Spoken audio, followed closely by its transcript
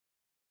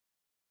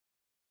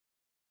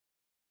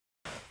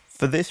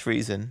For this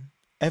reason,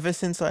 ever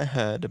since I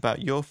heard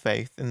about your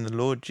faith in the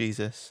Lord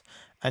Jesus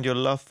and your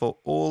love for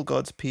all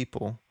God's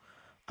people,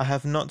 I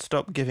have not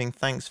stopped giving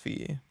thanks for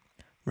you,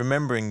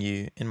 remembering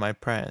you in my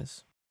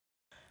prayers.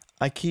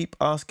 I keep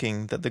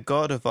asking that the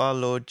God of our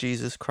Lord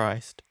Jesus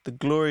Christ, the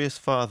glorious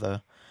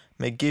Father,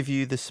 may give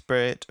you the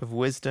spirit of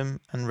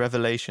wisdom and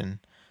revelation,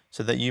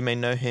 so that you may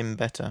know him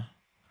better.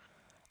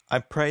 I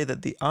pray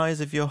that the eyes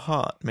of your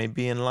heart may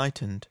be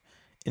enlightened,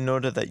 in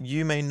order that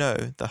you may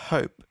know the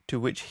hope to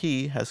which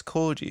he has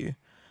called you,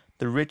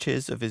 the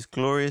riches of his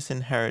glorious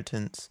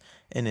inheritance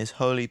in his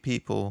holy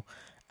people,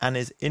 and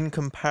his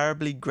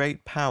incomparably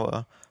great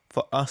power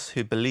for us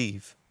who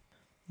believe.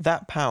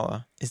 That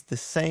power is the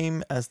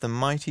same as the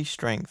mighty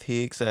strength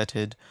he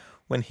exerted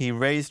when he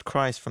raised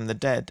Christ from the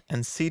dead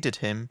and seated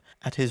him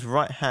at his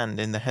right hand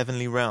in the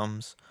heavenly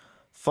realms,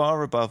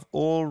 far above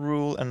all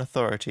rule and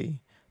authority,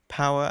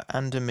 power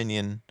and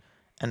dominion,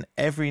 and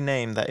every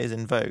name that is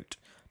invoked,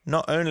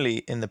 not only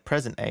in the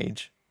present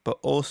age, but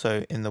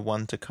also in the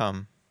one to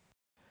come.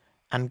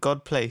 And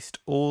God placed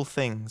all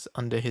things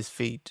under his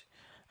feet,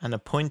 and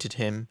appointed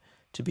him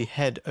to be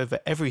head over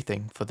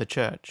everything for the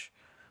church,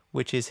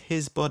 which is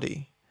his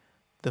body,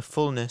 the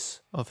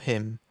fullness of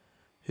him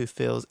who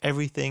fills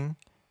everything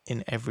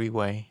in every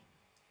way.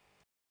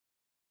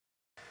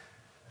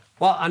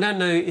 Well, I don't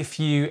know if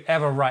you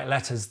ever write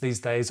letters these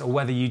days or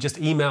whether you just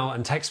email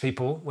and text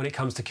people when it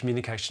comes to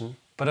communication,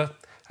 but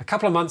a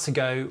couple of months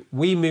ago,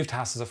 we moved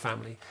house as a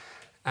family,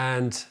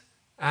 and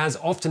as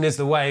often is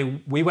the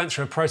way, we went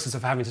through a process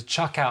of having to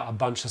chuck out a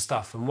bunch of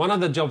stuff. And one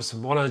of the jobs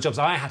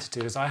I had to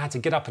do is I had to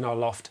get up in our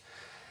loft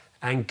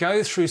and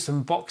go through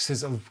some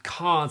boxes of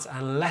cards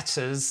and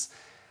letters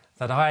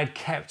that I had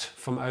kept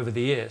from over the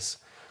years.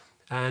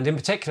 And in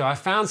particular, I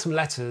found some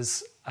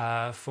letters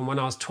from when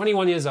I was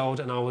 21 years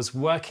old and I was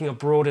working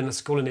abroad in a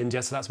school in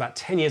India, so that's about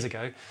 10 years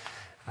ago.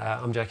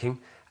 I'm joking,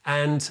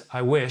 and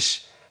I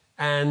wish.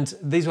 And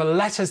these were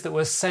letters that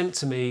were sent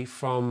to me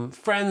from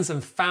friends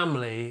and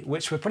family,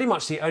 which were pretty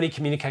much the only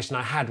communication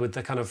I had with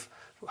the kind of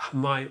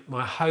my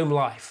home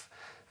life.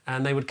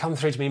 And they would come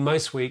through to me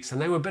most weeks, and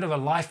they were a bit of a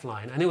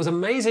lifeline. And it was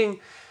amazing,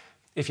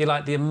 if you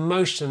like, the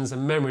emotions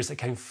and memories that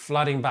came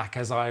flooding back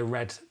as I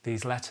read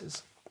these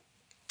letters.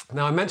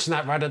 Now, I mentioned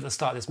that right at the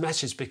start of this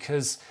message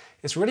because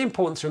it's really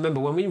important to remember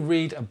when we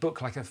read a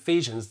book like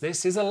Ephesians,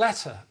 this is a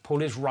letter.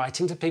 Paul is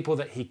writing to people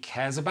that he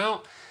cares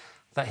about,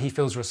 that he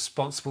feels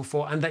responsible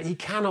for, and that he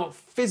cannot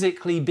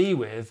physically be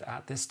with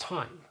at this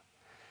time.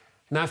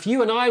 Now, if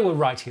you and I were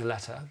writing a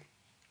letter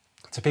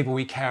to people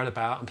we care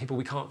about and people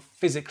we can't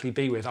physically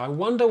be with, I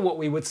wonder what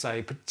we would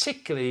say,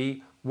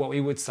 particularly what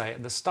we would say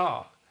at the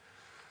start.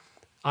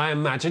 I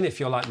imagine, if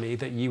you're like me,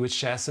 that you would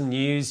share some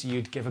news,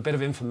 you'd give a bit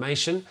of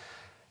information.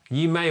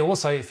 You may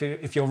also,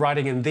 if you're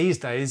writing in these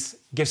days,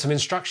 give some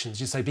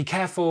instructions. You'd say, be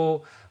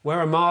careful,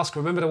 wear a mask,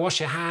 remember to wash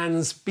your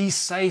hands, be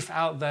safe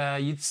out there.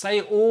 You'd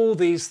say all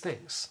these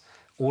things,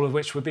 all of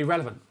which would be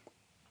relevant.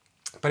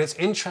 But it's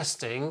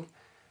interesting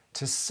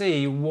to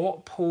see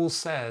what Paul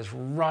says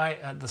right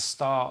at the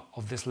start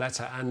of this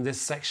letter and this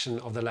section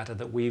of the letter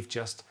that we've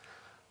just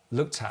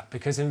looked at.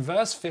 Because in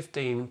verse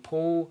 15,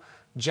 Paul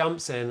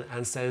jumps in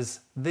and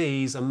says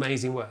these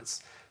amazing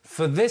words.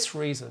 For this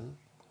reason,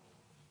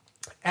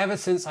 ever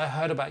since I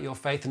heard about your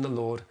faith in the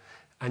Lord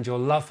and your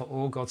love for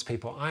all God's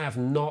people, I have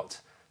not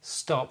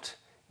stopped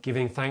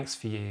giving thanks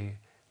for you,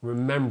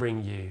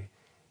 remembering you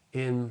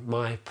in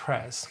my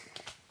prayers.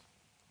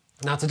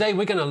 Now today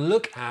we're going to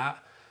look at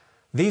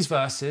these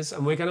verses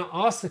and we're going to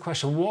ask the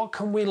question, what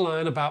can we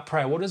learn about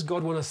prayer? What does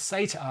God want to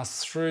say to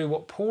us through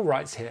what Paul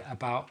writes here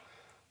about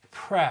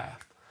prayer?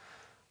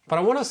 But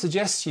I want to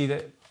suggest to you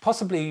that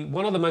possibly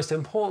one of the most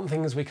important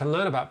things we can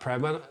learn about prayer,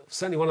 but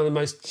certainly one of the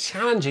most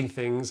challenging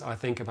things I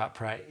think about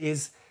prayer,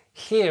 is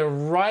here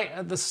right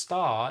at the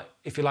start,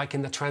 if you like,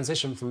 in the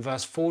transition from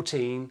verse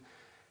 14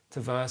 to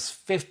verse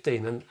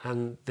 15.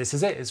 And this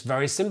is it. It's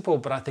very simple,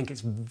 but I think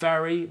it's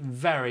very,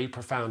 very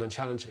profound and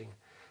challenging.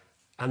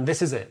 And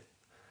this is it.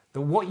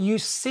 That what you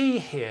see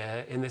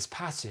here in this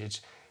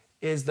passage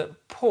is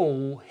that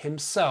Paul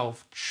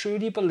himself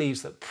truly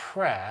believes that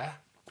prayer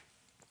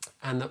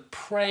and that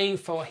praying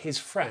for his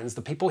friends,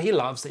 the people he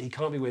loves that he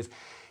can't be with,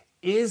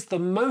 is the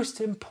most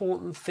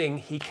important thing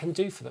he can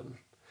do for them.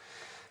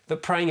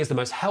 That praying is the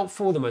most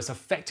helpful, the most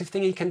effective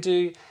thing he can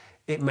do.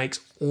 It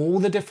makes all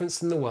the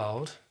difference in the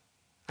world.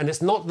 And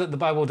it's not that the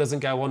Bible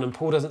doesn't go on and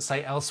Paul doesn't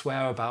say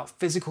elsewhere about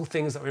physical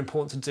things that are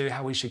important to do,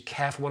 how we should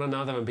care for one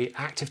another and be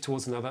active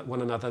towards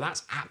one another.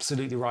 That's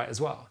absolutely right as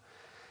well.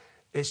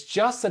 It's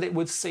just that it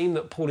would seem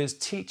that Paul is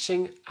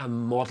teaching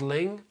and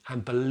modeling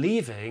and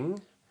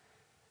believing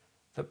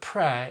that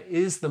prayer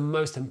is the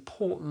most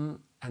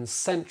important and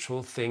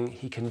central thing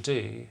he can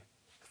do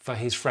for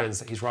his friends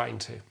that he's writing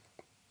to.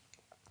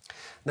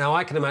 Now,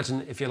 I can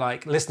imagine, if you're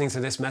like listening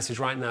to this message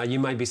right now, you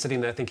may be sitting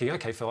there thinking,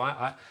 okay, Phil,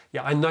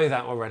 I know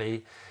that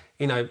already.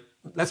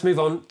 Let's move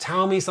on.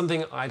 Tell me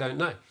something I don't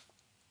know.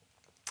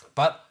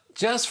 But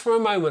just for a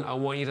moment, I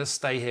want you to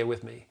stay here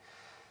with me,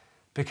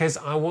 because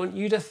I want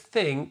you to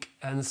think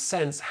and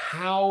sense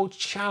how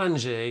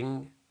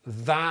challenging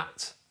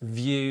that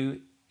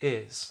view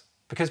is.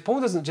 Because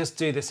Paul doesn't just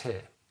do this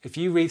here. If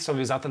you read some of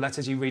his other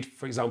letters, you read,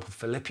 for example,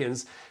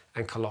 Philippians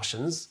and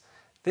Colossians,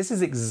 this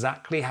is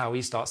exactly how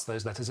he starts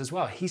those letters as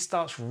well. He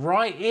starts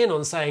right in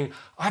on saying,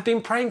 I've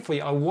been praying for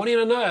you. I want you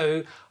to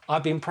know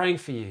I've been praying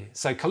for you.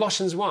 So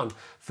Colossians 1,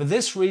 for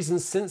this reason,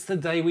 since the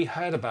day we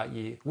heard about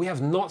you, we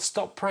have not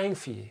stopped praying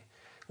for you.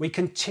 We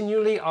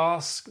continually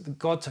ask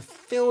God to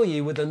fill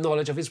you with the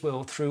knowledge of his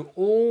will through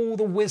all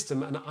the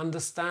wisdom and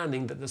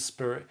understanding that the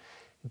Spirit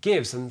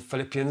gives. And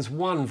Philippians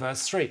 1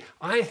 verse 3,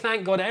 I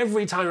thank God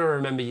every time I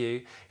remember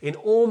you. In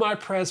all my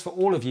prayers for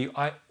all of you,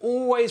 I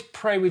always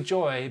pray with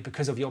joy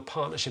because of your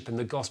partnership in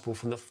the gospel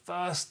from the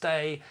first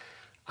day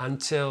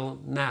until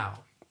now.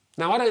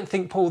 Now, I don't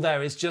think Paul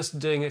there is just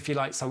doing, if you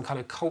like, some kind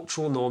of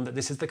cultural norm that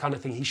this is the kind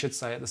of thing he should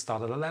say at the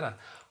start of the letter.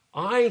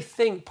 I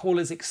think Paul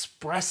is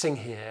expressing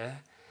here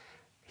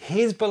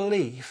his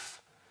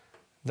belief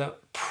that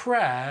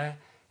prayer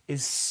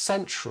is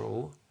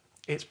central,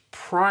 it's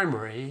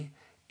primary,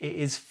 it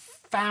is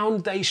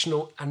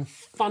foundational and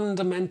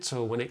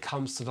fundamental when it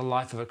comes to the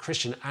life of a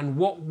Christian and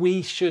what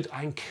we should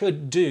and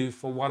could do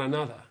for one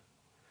another.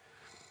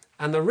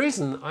 And the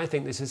reason I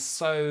think this is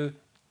so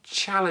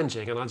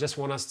challenging, and I just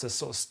want us to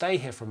sort of stay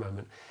here for a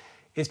moment,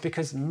 is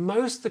because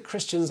most of the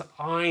Christians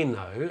I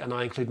know, and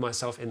I include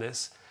myself in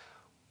this,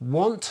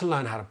 want to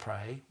learn how to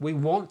pray. We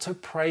want to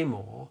pray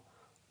more,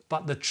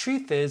 but the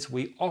truth is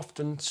we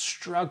often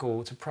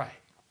struggle to pray.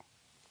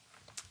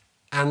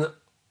 And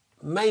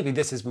maybe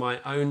this is my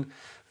own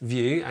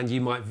view, and you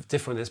might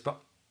differ on this, but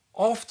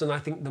often I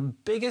think the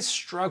biggest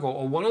struggle,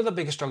 or one of the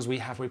biggest struggles we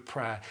have with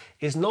prayer,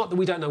 is not that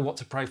we don't know what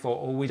to pray for,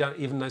 or we don't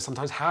even know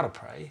sometimes how to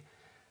pray.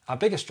 Our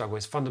biggest struggle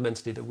is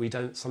fundamentally that we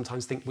don't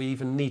sometimes think we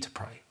even need to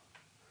pray.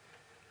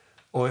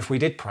 Or if we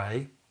did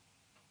pray,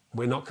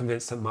 we're not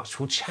convinced that much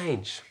will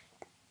change.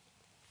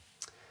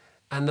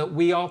 And that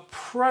we are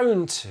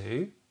prone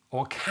to,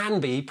 or can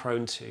be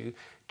prone to,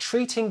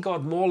 treating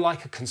God more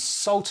like a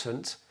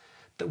consultant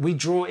that we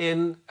draw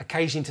in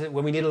occasionally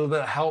when we need a little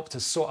bit of help to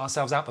sort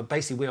ourselves out, but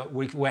basically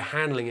we're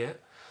handling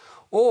it.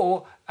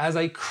 Or as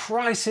a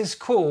crisis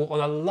call on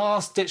a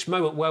last-ditch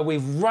moment where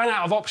we've run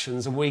out of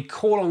options and we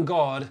call on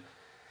God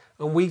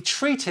and we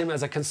treat him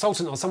as a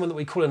consultant or someone that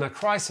we call in a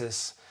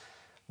crisis,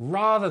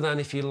 rather than,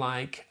 if you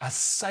like, a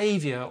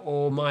savior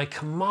or my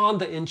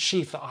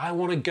commander-in-chief that I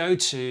want to go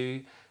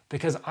to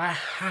because I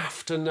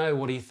have to know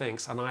what he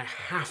thinks and I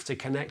have to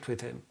connect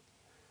with him.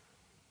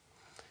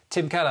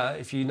 Tim Keller,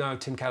 if you know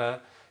Tim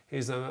Keller,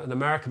 who's an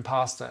American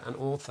pastor and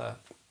author,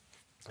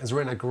 has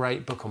written a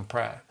great book on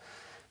prayer.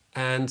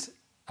 And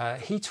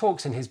he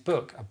talks in his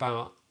book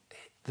about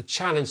the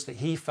challenge that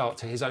he felt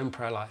to his own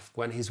prayer life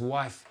when his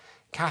wife,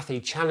 Kathy,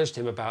 challenged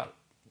him about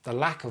the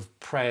lack of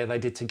prayer they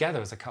did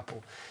together as a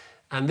couple.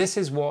 And this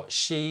is what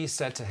she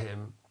said to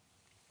him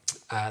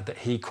that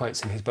he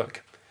quotes in his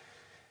book.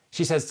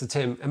 She says to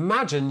Tim,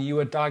 imagine you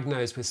were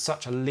diagnosed with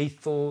such a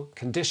lethal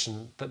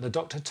condition that the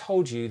doctor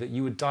told you that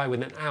you would die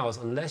within hours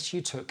unless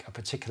you took a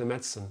particular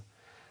medicine,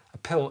 a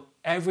pill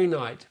every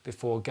night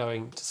before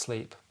going to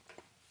sleep.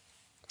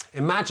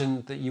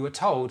 Imagine that you were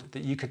told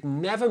that you could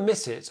never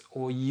miss it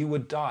or you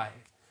would die.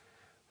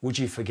 Would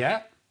you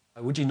forget?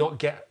 Would you not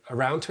get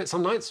around to it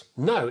some nights?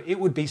 No, it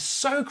would be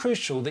so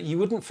crucial that you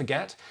wouldn't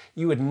forget,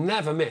 you would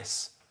never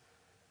miss.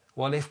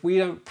 Well, if we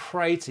don't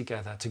pray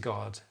together to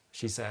God,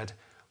 she said,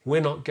 we're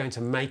not going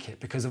to make it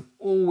because of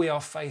all we are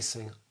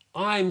facing.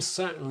 I'm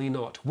certainly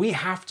not. We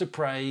have to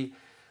pray.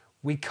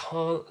 We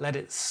can't let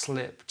it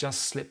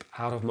just slip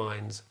out of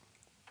mind.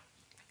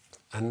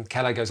 And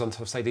Keller goes on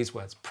to say these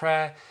words,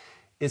 prayer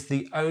is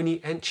the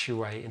only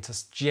entryway into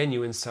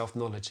genuine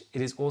self-knowledge.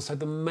 It is also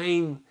the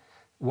main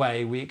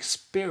way we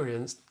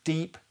experience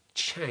deep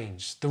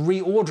change, the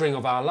reordering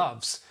of our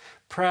loves.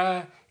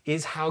 Prayer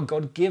is how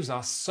God gives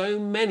us so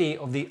many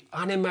of the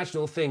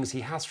unimaginable things he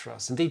has for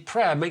us. Indeed,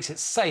 prayer makes it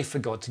safe for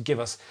God to give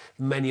us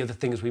many of the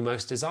things we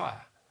most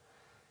desire.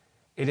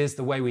 It is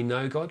the way we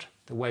know God,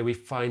 the way we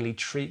finally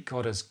treat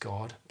God as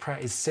God. Prayer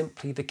is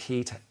simply the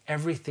key to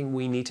everything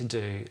we need to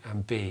do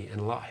and be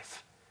in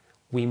life.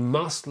 We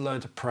must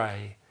learn to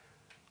pray.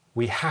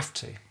 We have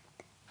to.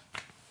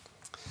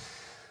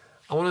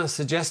 I want to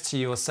suggest to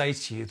you or say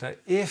to you that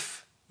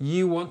if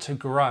you want to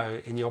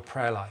grow in your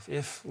prayer life,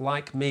 if,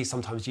 like me,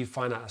 sometimes you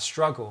find that a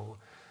struggle,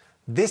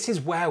 this is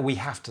where we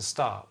have to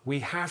start. We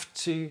have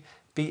to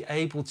be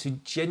able to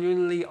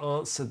genuinely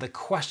answer the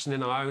question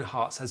in our own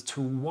hearts as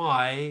to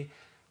why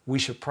we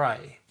should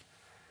pray.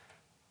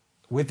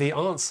 With the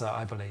answer,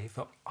 I believe,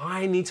 that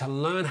I need to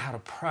learn how to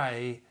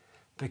pray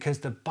because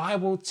the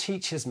Bible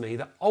teaches me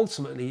that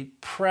ultimately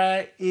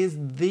prayer is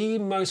the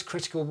most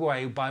critical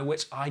way by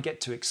which I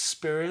get to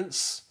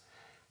experience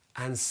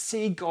and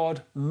see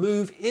God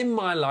move in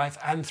my life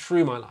and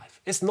through my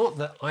life. It's not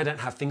that I don't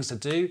have things to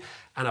do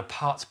and a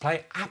part to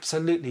play,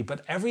 absolutely,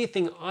 but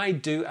everything I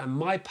do and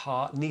my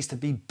part needs to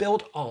be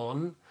built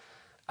on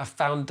a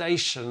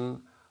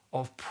foundation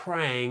of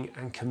praying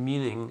and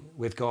communing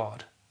with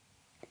God.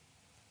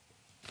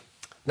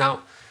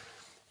 Now,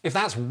 if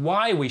that's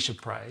why we should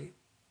pray,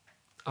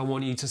 I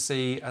want you to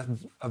see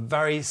a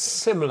very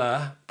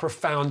similar,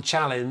 profound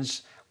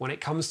challenge when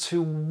it comes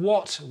to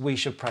what we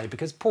should pray,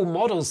 because Paul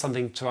models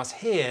something to us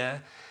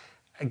here,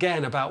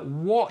 again, about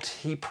what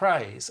he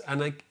prays.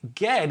 And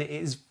again, it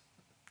is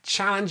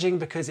challenging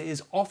because it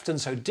is often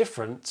so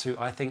different to,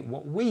 I think,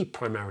 what we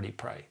primarily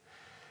pray.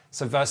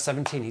 So verse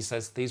 17, he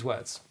says these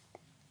words,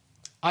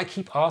 I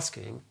keep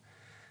asking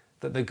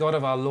that the God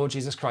of our Lord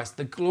Jesus Christ,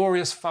 the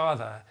glorious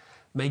Father,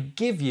 may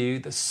give you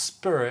the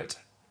spirit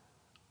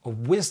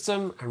of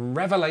wisdom and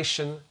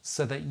revelation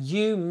so that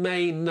you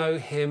may know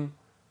him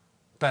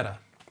better.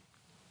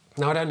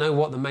 Now, I don't know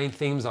what the main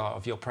themes are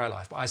of your prayer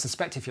life, but I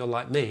suspect if you're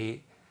like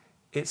me,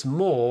 it's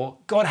more,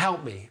 God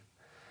help me.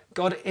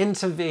 God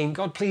intervene.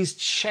 God, please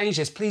change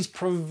this. Please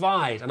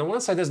provide. And I want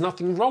to say there's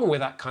nothing wrong with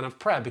that kind of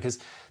prayer because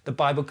the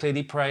Bible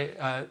clearly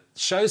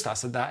shows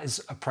us that that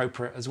is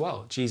appropriate as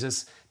well.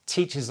 Jesus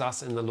teaches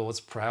us in the Lord's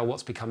Prayer,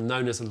 what's become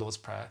known as the Lord's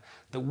Prayer,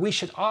 that we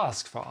should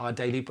ask for our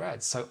daily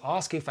bread. So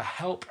asking for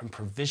help and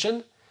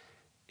provision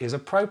is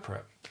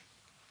appropriate.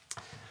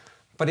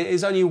 But it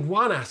is only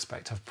one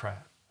aspect of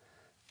prayer.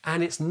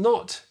 And it's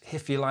not,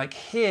 if you like,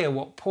 here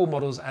what Paul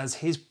models as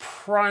his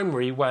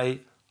primary way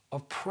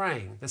of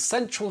praying. The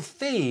central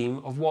theme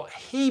of what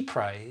he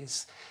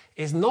prays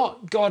is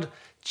not, God,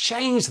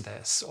 change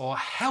this, or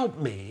help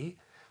me,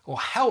 or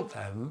help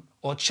them,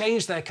 or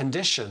change their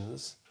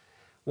conditions.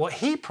 What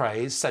he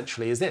prays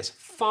centrally is this,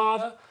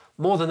 Father,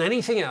 more than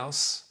anything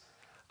else,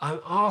 I'm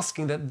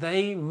asking that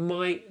they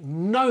might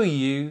know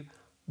you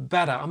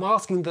better. I'm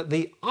asking that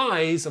the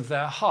eyes of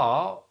their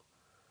heart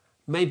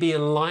may be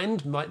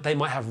enlightened, they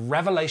might have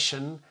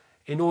revelation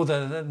in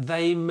order that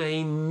they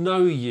may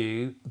know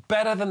you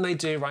better than they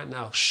do right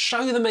now.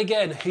 Show them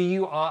again who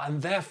you are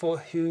and therefore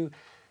who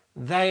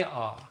they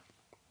are.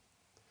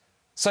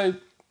 So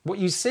what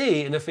you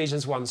see in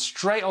Ephesians 1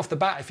 straight off the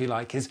bat, if you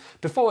like, is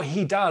before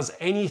he does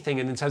anything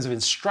in terms of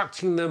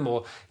instructing them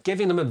or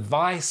giving them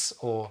advice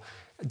or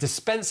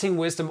dispensing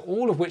wisdom,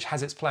 all of which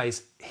has its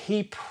place,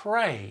 he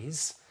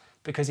prays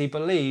because he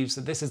believes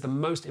that this is the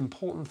most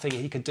important thing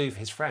he could do for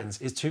his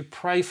friends, is to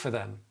pray for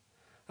them.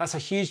 That's a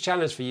huge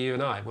challenge for you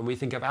and I when we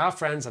think of our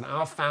friends and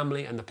our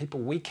family and the people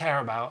we care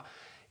about,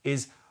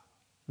 is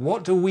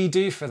what do we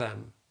do for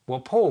them? Well,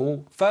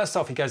 Paul, first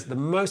off, he goes, the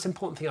most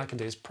important thing I can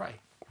do is pray.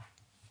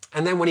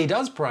 And then when he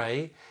does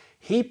pray,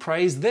 he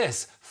prays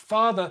this,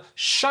 Father,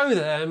 show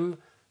them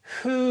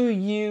who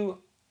you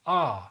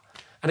are.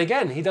 And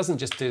again, he doesn't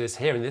just do this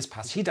here in this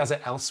passage, he does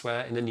it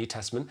elsewhere in the New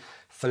Testament.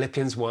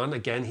 Philippians 1,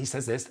 again, he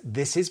says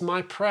this is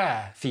my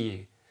prayer for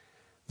you,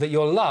 that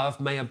your love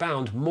may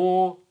abound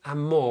more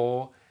and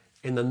more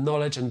in the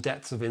knowledge and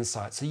depth of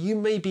insight, so you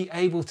may be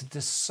able to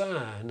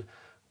discern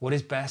what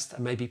is best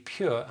and may be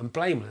pure and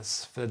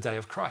blameless for the day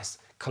of Christ.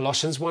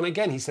 Colossians 1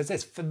 again, he says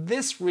this, for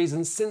this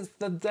reason, since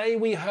the day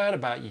we heard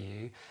about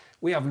you,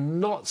 we have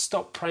not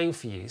stopped praying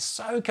for you.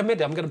 So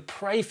committed, I'm going to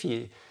pray for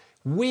you.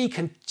 We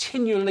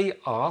continually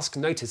ask,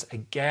 notice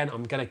again,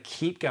 I'm going to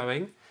keep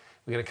going.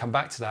 We're going to come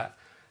back to that.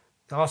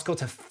 Ask God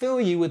to fill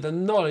you with the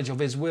knowledge of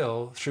his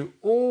will through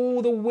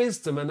all the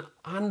wisdom and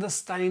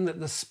understanding that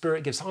the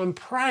Spirit gives. So I'm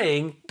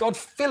praying, God,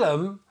 fill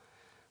them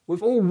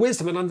with all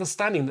wisdom and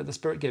understanding that the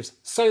Spirit gives,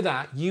 so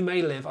that you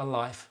may live a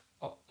life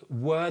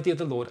worthy of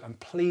the Lord and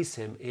please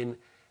him in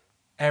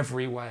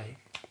every way.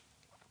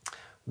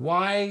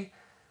 Why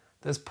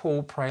does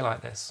Paul pray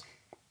like this?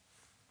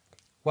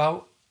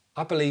 Well,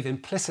 I believe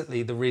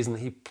implicitly the reason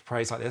he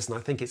prays like this, and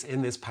I think it's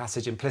in this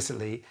passage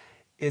implicitly,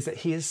 is that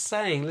he is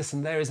saying,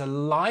 listen, there is a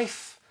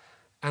life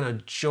and a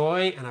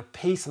joy and a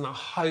peace and a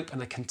hope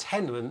and a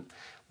contentment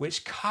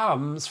which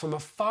comes from a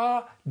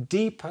far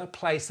deeper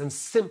place than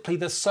simply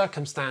the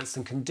circumstance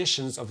and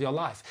conditions of your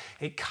life.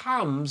 It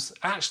comes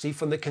actually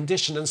from the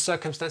condition and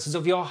circumstances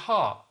of your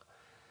heart,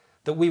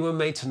 that we were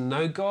made to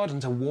know God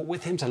and to walk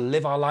with him, to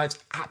live our lives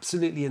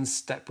absolutely in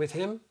step with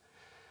him,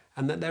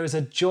 and that there is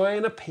a joy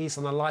and a peace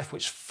and a life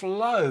which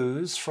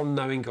flows from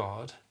knowing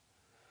God,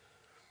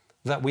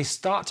 that we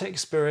start to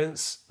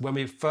experience when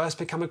we first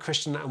become a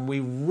Christian and we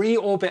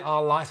reorbit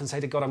our life and say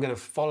to God, I'm going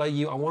to follow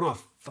you. I want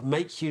to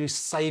make you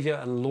Savior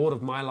and Lord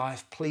of my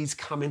life. Please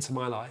come into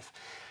my life.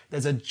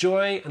 There's a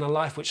joy and a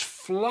life which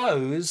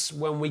flows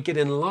when we get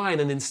in line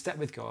and in step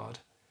with God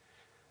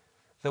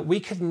that we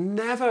could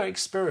never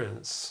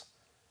experience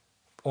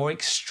or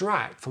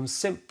extract from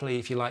simply,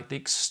 if you like, the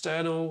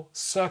external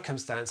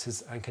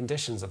circumstances and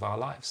conditions of our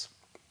lives.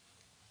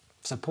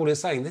 So Paul is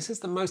saying, this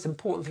is the most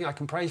important thing I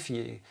can pray for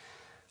you.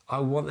 I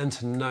want them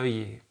to know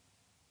you.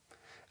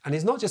 And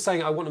he's not just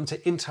saying I want them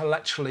to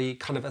intellectually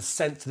kind of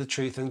assent to the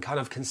truth and kind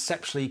of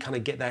conceptually kind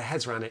of get their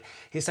heads around it.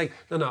 He's saying,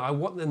 no, I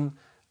want them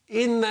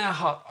in their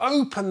heart,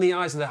 open the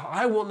eyes of their heart.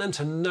 I want them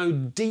to know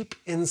deep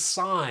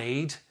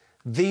inside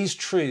these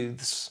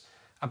truths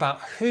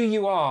about who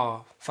you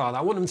are, Father.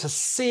 I want them to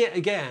see it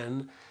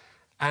again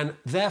and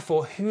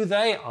therefore who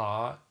they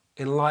are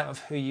in light of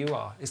who you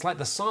are. It's like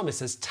the psalmist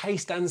says,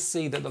 taste and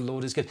see that the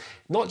Lord is good.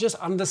 Not just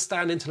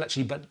understand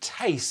intellectually, but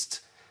taste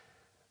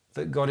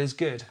that God is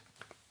good.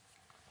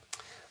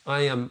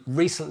 I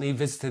recently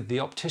visited the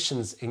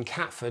opticians in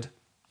Catford,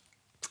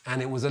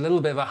 And it was a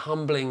little bit of a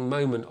humbling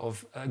moment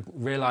of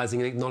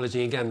realizing and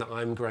acknowledging again that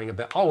I'm growing a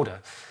bit older.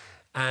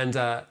 And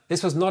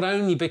this was not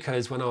only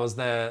because when I was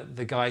there,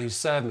 the guy who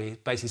served me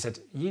basically said,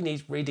 you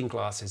need reading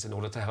glasses in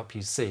order to help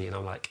you see. And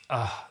I'm like,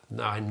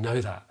 no, I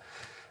know that.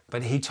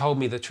 But he told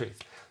me the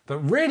truth. But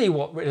really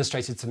what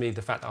illustrated to me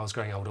the fact that I was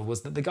growing older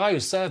was that the guy who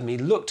served me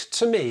looked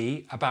to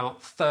me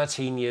about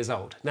 13 years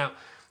old. Now,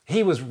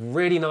 he was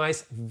really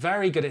nice,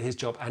 very good at his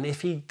job. And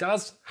if he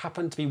does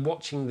happen to be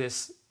watching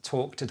this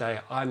talk today,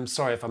 I'm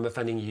sorry if I'm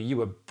offending you. You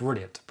were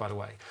brilliant, by the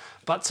way.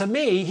 But to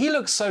me, he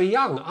looks so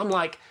young. I'm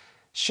like,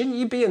 shouldn't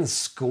you be in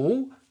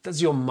school?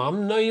 Does your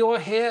mum know you're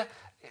here?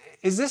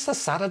 Is this a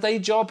Saturday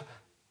job?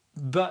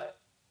 But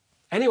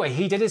anyway,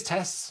 he did his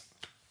tests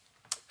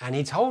and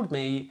he told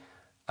me,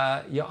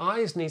 your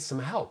eyes need some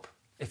help.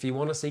 If you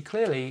want to see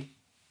clearly,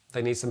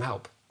 they need some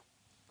help.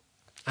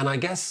 And I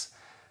guess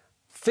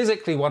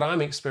physically what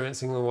I'm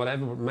experiencing and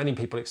whatever many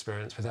people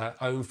experience with our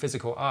own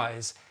physical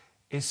eyes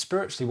is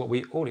spiritually what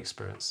we all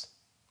experience.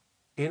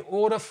 In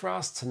order for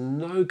us to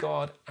know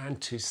God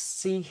and to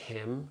see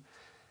Him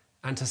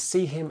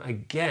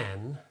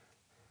again,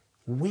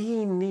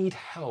 we need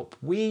help.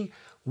 We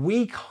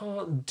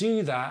can't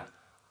do that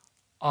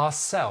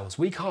ourselves.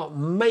 We can't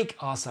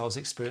make ourselves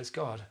experience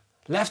God.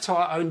 Left to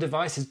our own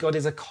devices, God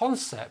is a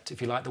concept,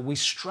 if you like, that we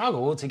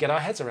struggle to get our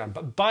heads around.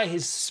 But by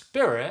His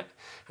Spirit,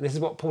 and this is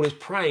what Paul is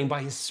praying,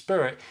 by His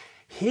Spirit,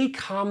 He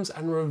comes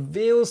and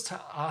reveals to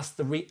us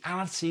the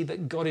reality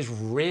that God is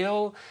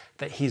real,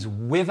 that He's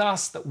with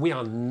us, that we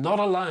are not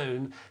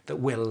alone, that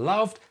we're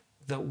loved,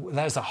 that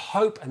there's a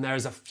hope and there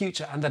is a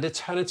future, and that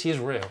eternity is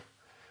real.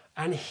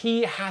 And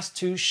He has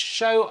to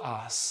show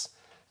us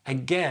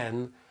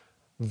again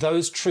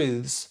those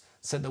truths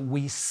so that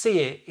we see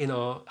it in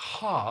our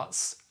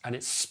hearts and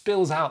it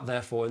spills out,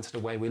 therefore, into the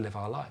way we live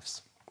our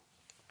lives.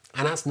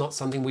 And that's not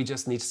something we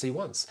just need to see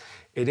once.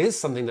 It is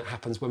something that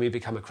happens when we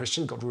become a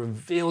Christian. God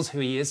reveals who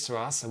He is to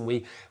us and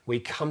we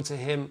come to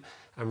Him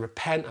and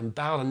repent and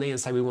bow the knee and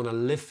say, we want to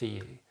live for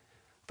you.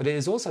 But it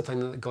is also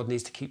something that God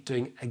needs to keep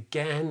doing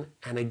again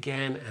and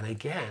again and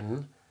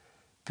again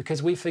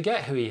because we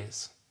forget who He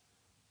is.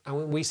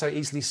 And we so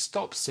easily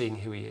stop seeing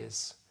who He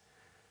is.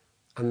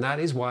 And that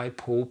is why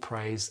Paul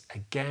prays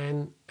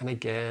again and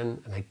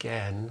again and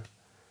again,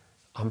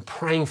 I'm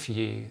praying for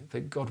you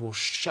that God will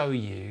show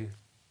you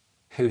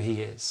who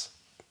He is.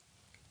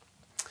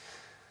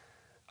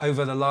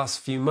 Over the last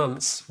few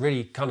months,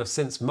 really kind of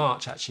since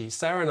March actually,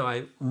 Sarah and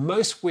I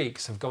most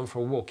weeks have gone for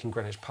a walk in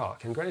Greenwich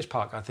Park. And Greenwich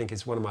Park I think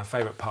is one of my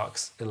favourite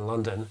parks in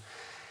London.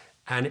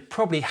 And it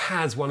probably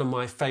has one of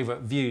my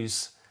favourite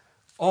views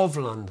of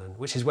London,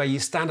 which is where you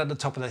stand at the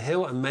top of the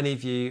hill, and many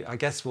of you, I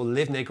guess, will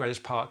live near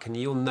Greenwich Park, and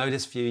you'll know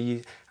this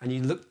view, and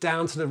you look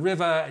down to the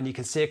river, and you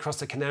can see across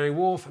the Canary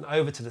Wharf and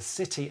over to the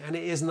city, and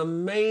it is an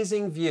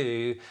amazing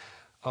view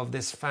of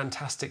this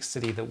fantastic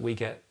city that we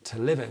get to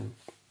live in.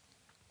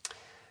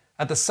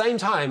 At the same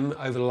time,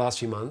 over the last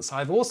few months,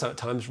 I've also at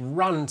times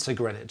run to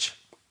Greenwich.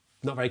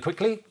 Not very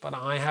quickly, but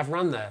I have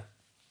run there,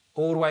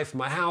 all the way from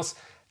my house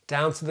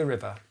down to the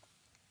river,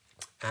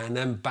 and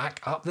then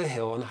back up the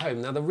hill and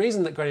home. Now, the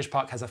reason that Greenwich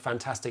Park has a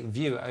fantastic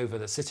view over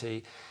the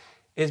city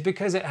is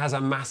because it has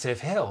a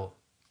massive hill.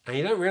 And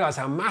you don't realise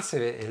how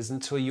massive it is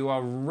until you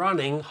are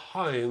running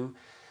home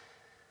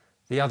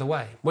the other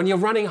way. When you're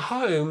running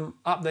home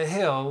up the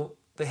hill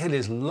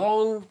is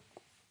long,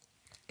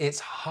 it's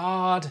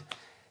hard,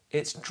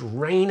 it's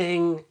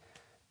draining,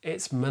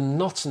 it's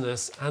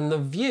monotonous, and the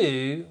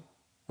view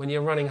when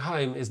you're running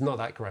home is not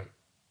that great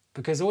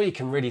because all you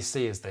can really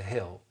see is the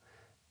hill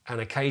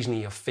and occasionally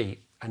your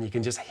feet, and you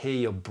can just hear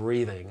your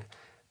breathing.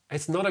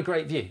 It's not a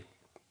great view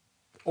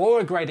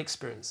or a great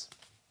experience.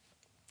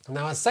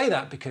 Now, I say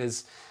that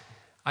because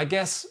I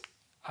guess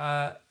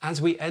as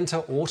we enter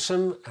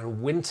autumn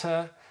and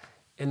winter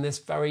in this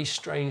very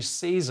strange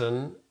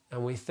season,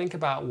 and we think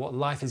about what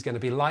life is going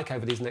to be like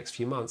over these next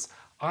few months,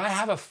 I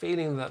have a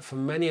feeling that for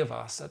many of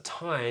us, at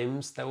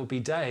times, there will be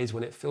days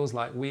when it feels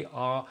like we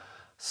are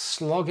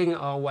slogging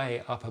our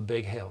way up a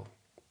big hill.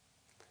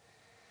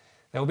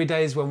 There will be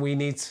days when we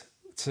need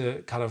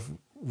to kind of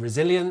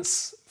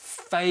resilience,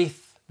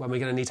 faith, when we're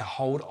going to need to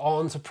hold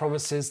on to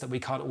promises that we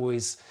can't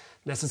always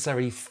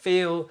necessarily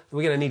feel.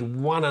 We're going to need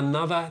one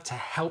another to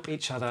help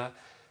each other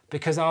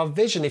because our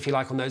vision, if you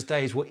like, on those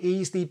days will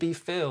easily be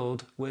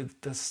filled with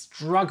the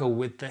struggle,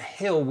 with the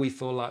hill we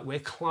feel like we're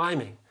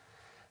climbing.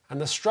 And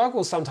the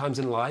struggle sometimes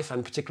in life,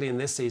 and particularly in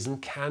this season,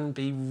 can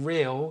be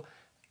real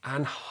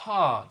and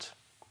hard.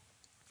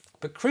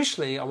 But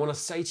crucially, I want to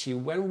say to you,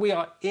 when we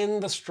are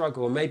in the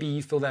struggle, maybe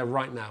you feel there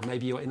right now,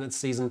 maybe you're in a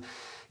season,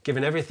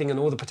 given everything and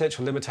all the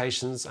potential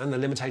limitations and the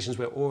limitations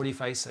we're already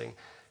facing,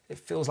 it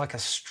feels like a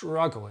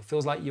struggle. It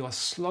feels like you are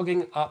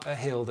slogging up a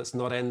hill that's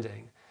not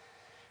ending.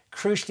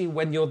 Crucially,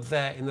 when you're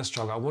there in the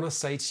struggle, I want to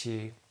say to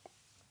you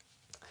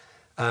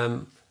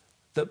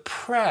that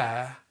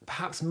prayer,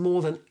 perhaps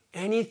more than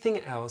anything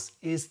else,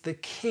 is the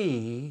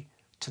key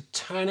to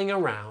turning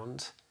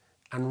around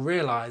and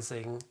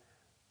realizing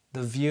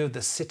the view of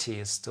the city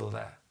is still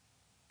there.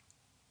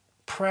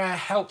 Prayer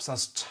helps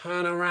us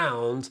turn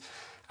around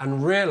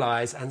and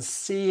realize and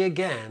see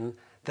again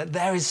that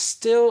there is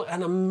still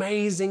an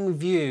amazing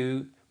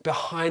view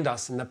behind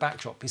us in the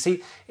backdrop. You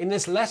see, in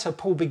this letter,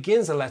 Paul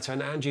begins the letter,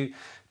 and Andrew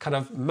kind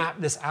of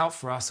mapped this out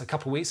for us a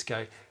couple of weeks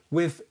ago,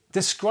 with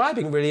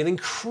describing really an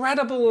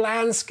incredible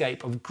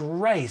landscape of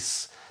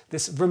grace,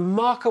 this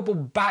remarkable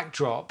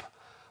backdrop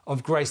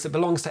of grace that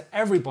belongs to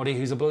everybody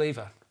who's a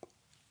believer.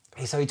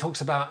 So he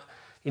talks about,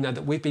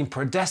 that we've been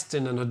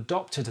predestined and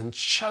adopted and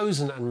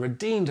chosen and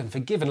redeemed and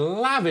forgiven,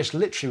 lavish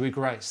literally with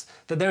grace,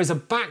 that there is a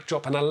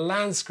backdrop and a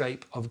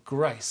landscape of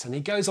grace. And he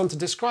goes on to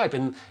describe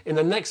in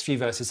the next few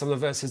verses, some of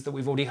the verses that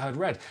we've already heard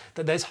read,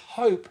 that there's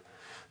hope,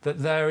 that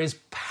there is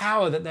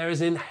power, that there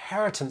is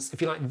inheritance,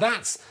 if you like.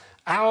 That's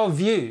our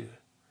view.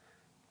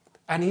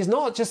 And he's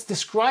not just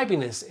describing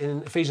this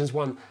in Ephesians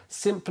 1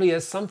 simply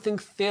as something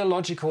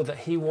theological that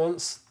he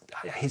wants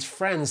his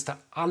friends to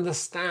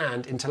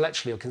understand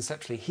intellectually or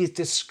conceptually. He's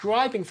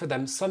describing for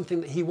them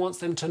something that he wants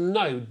them to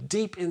know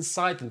deep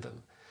inside of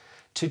them,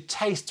 to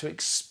taste, to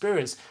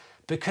experience,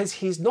 because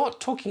he's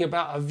not talking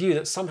about a view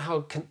that's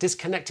somehow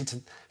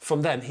disconnected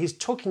from them. He's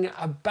talking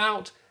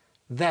about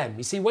them.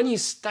 You see, when you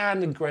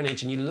stand in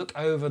Greenwich and you look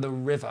over the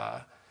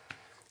river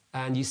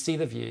and you see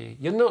the view,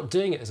 you're not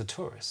doing it as a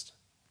tourist.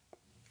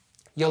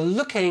 You're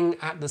looking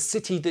at the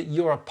city that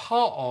you're a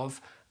part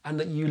of and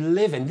that you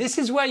live in. This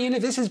is where you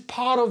live. This is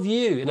part of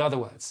you, in other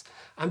words.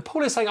 And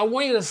Paul is saying, I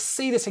want you to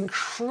see this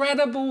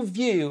incredible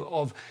view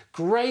of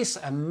grace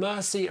and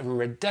mercy and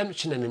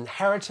redemption and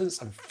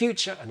inheritance and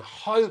future and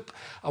hope.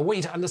 I want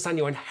you to understand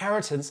your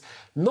inheritance,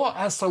 not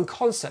as some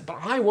concept, but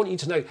I want you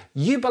to know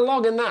you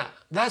belong in that.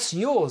 That's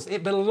yours.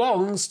 It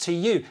belongs to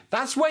you.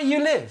 That's where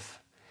you live.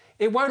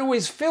 It won't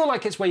always feel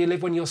like it's where you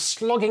live when you're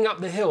slogging up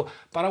the hill,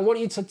 but I want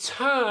you to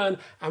turn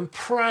and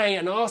pray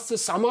and ask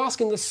this. I'm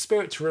asking the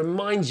Spirit to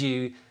remind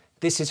you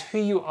this is who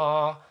you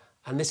are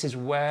and this is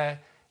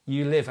where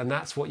you live, and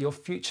that's what your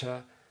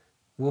future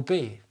will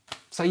be.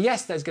 So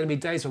yes, there's going to be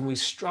days when we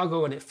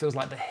struggle and it feels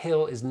like the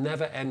hill is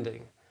never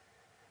ending.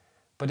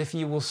 But if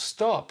you will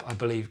stop, I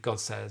believe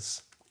God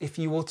says, if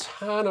you will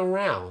turn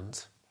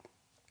around,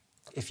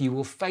 if you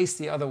will face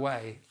the other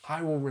way,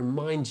 I will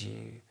remind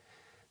you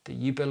that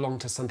you belong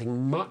to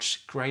something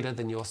much greater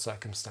than your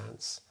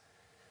circumstance,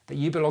 that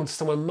you belong to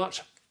someone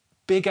much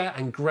bigger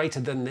and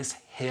greater than this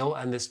hill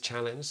and this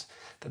challenge,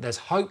 that there's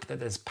hope, that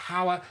there's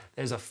power,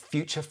 there's a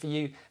future for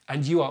you,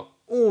 and you are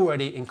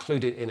already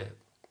included in it.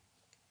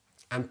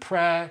 And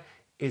prayer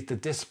is the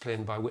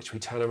discipline by which we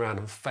turn around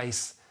and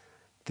face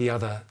the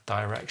other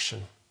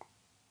direction.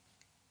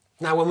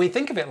 Now, when we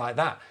think of it like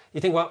that, you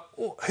think, well,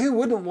 who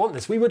wouldn't want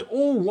this? We would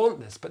all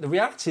want this, but the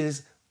reality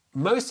is,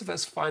 most of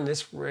us find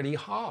this really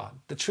hard.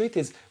 The truth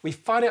is, we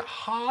find it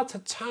hard to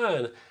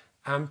turn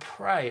and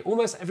pray.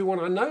 Almost everyone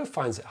I know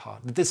finds it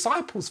hard. The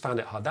disciples found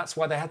it hard. That's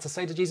why they had to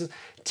say to Jesus,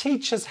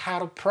 teach us how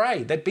to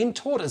pray. They'd been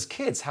taught as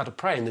kids how to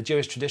pray in the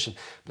Jewish tradition,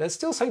 but they're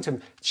still saying to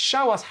him,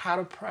 show us how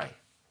to pray.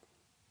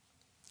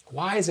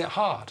 Why is it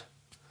hard?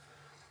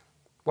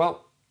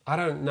 Well, I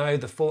don't know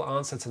the full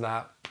answer to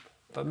that,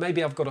 but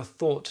maybe I've got a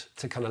thought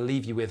to kind of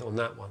leave you with on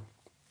that one.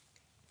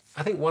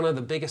 I think one of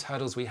the biggest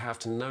hurdles we have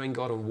to knowing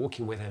God and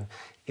walking with him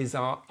is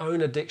our own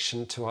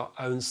addiction to our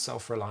own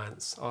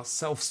self-reliance, our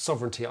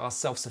self-sovereignty, our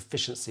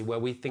self-sufficiency, where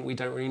we think we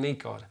don't really need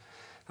God.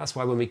 That's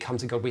why when we come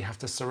to God, we have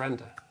to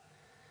surrender.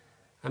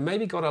 And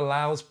maybe God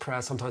allows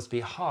prayer sometimes to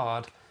be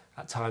hard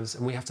at times,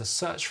 and we have to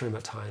search for him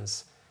at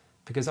times,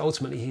 because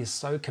ultimately he is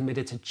so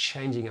committed to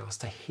changing us,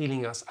 to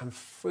healing us and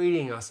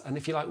freeing us, and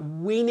if you like,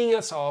 weaning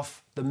us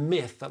off the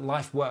myth that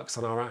life works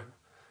on our own.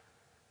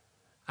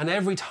 And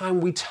every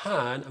time we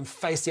turn and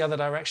face the other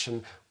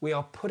direction, we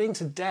are putting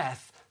to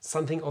death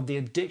something of the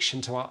addiction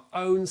to our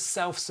own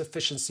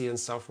self-sufficiency and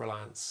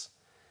self-reliance.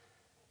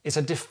 It's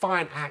a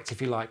defiant act,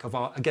 if you like,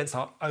 against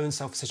our own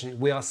self-sufficiency.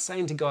 We are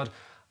saying to God,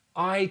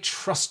 I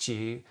trust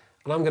you,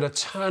 and I'm going to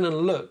turn and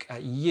look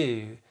at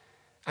you.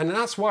 And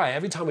that's why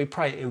every time we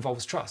pray, it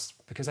involves trust.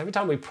 Because every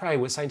time we pray,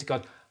 we're saying to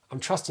God,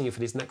 I'm trusting you for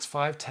these next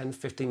 5, 10,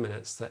 15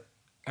 minutes, that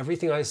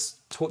everything I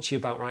talk to you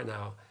about right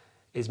now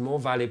is more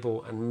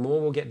valuable and more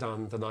will get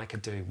done than I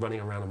could do running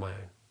around on my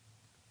own.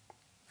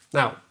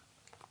 Now,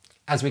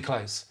 as we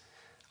close,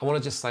 I want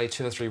to just say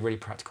 2 or 3 really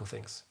practical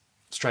things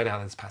straight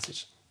out of this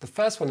passage. The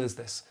first one is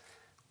this: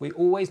 we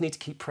always need to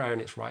keep prayer in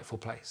its rightful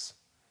place.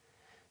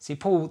 See,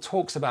 Paul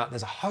talks about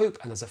there's a hope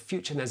and there's a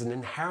future and there's an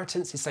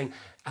inheritance. He's saying,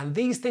 and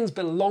these things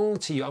belong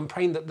to you. I'm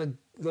praying that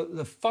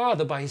the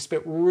Father, by his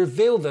Spirit, will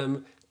reveal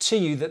them to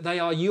you, that they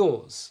are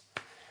yours.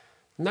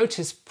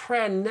 Notice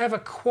prayer never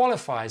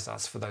qualifies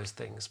us for those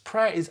things.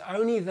 Prayer is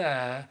only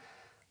there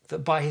that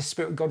by his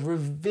Spirit, God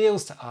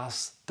reveals to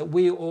us that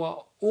we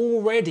are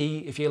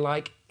already, if you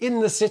like,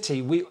 in the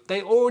city.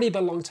 They already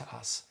belong to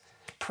us.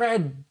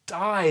 Prayer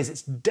dies,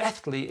 it's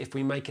deathly if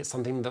we make it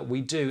something that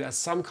we do as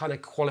some kind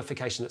of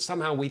qualification, that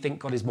somehow we think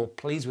God is more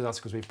pleased with us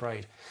because we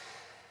prayed.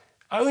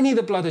 Only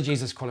the blood of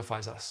Jesus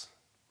qualifies us.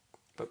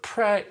 But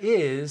prayer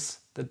is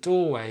the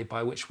doorway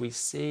by which we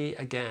see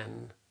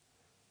again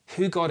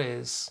who God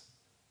is,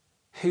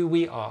 who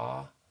we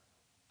are,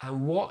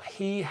 and what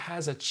he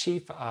has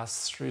achieved for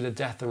us through the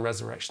death and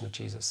resurrection of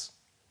Jesus.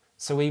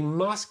 So we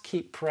must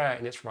keep prayer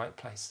in its right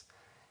place.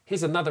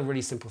 Here's another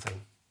really simple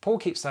thing. Paul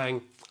keeps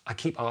saying, I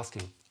keep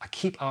asking,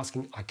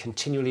 I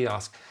continually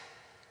ask.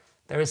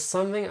 There is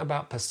something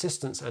about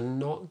persistence and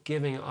not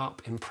giving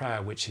up in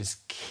prayer which is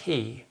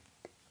key.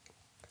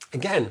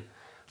 Again,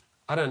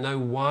 I don't know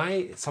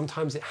why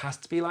sometimes it has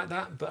to be like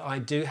that, but I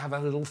do have a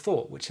little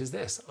thought, which is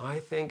this. I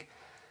think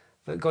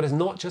that God is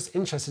not just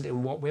interested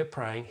in what we're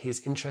praying, he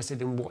is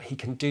interested in what he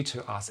can do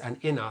to us and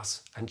in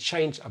us and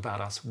change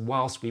about us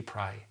whilst we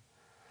pray.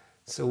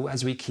 So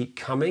as we keep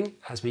coming,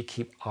 as we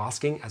keep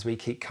asking, as we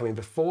keep coming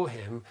before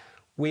him,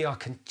 we are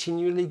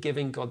continually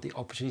giving God the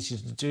opportunity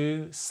to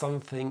do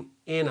something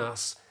in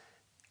us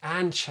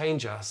and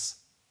change us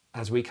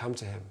as we come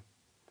to him.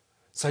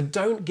 So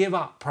don't give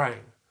up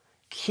praying.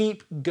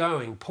 Keep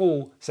going.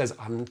 Paul says,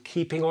 I'm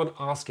keeping on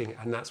asking,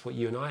 and that's what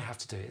you and I have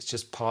to do. It's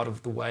just part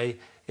of the way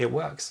it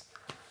works.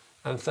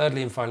 And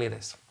thirdly and finally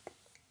this,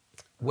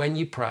 when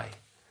you pray,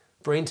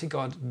 bring to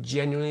God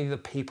genuinely the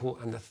people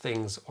and the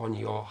things on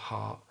your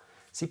heart.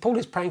 See, Paul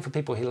is praying for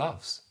people he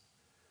loves.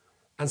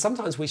 And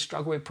sometimes we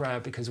struggle with prayer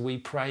because we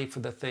pray for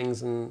the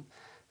things and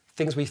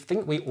things we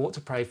think we ought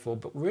to pray for,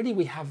 but really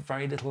we have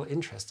very little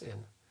interest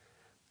in.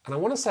 And I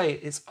want to say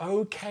it's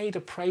okay to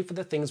pray for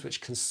the things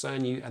which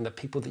concern you and the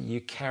people that you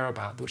care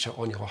about, which are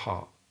on your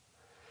heart.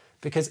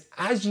 Because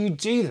as you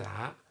do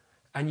that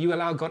and you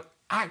allow God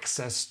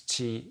access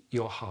to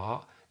your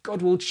heart,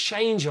 God will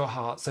change your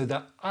heart so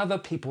that other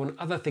people and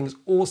other things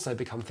also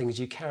become things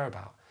you care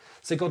about.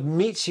 So God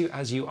meets you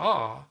as you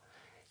are,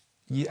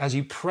 as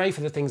you pray for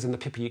the things and the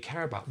people you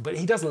care about, but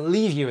he doesn't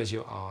leave you as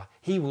you are.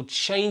 He will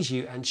change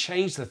you and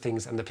change the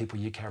things and the people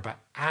you care about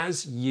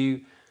as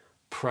you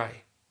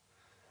pray.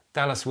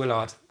 Dallas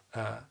Willard,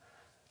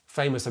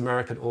 famous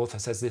American author,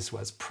 says this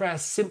words, prayer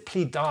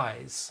simply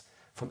dies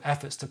from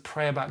efforts to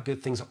pray about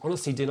good things that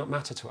honestly do not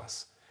matter to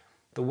us.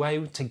 The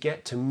way to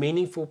get to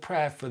meaningful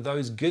prayer for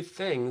those good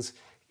things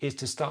is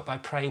to start by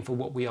praying for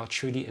what we are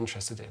truly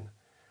interested in.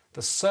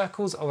 The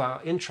circles of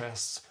our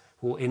interests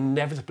will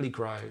inevitably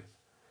grow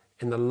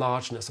in the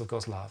largeness of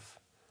God's love.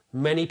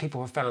 Many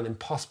people have found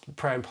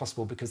prayer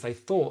impossible because they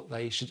thought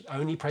they should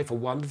only pray for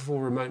wonderful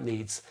remote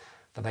needs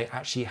that they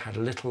actually had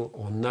little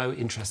or no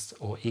interest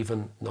or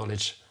even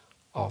knowledge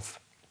of.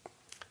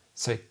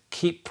 So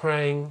keep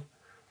praying,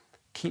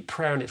 keep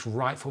prayer in its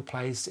rightful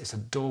place. It's a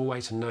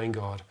doorway to knowing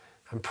God,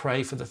 and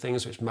pray for the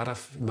things which matter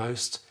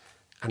most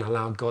and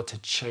allow God to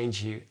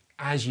change you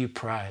as you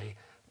pray,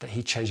 that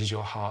he changes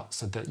your heart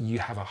so that you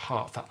have a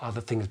heart for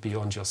other things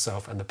beyond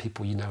yourself and the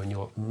people you know in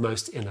your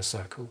most inner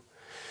circle.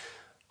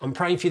 I'm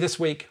praying for you this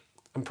week.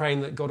 I'm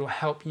praying that God will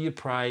help you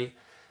pray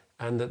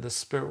and that the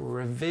Spirit will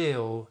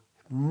reveal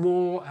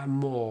more and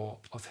more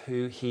of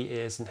who he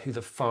is and who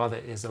the Father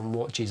is and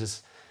what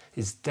Jesus,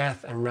 his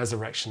death and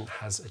resurrection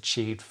has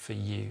achieved for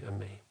you and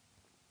me.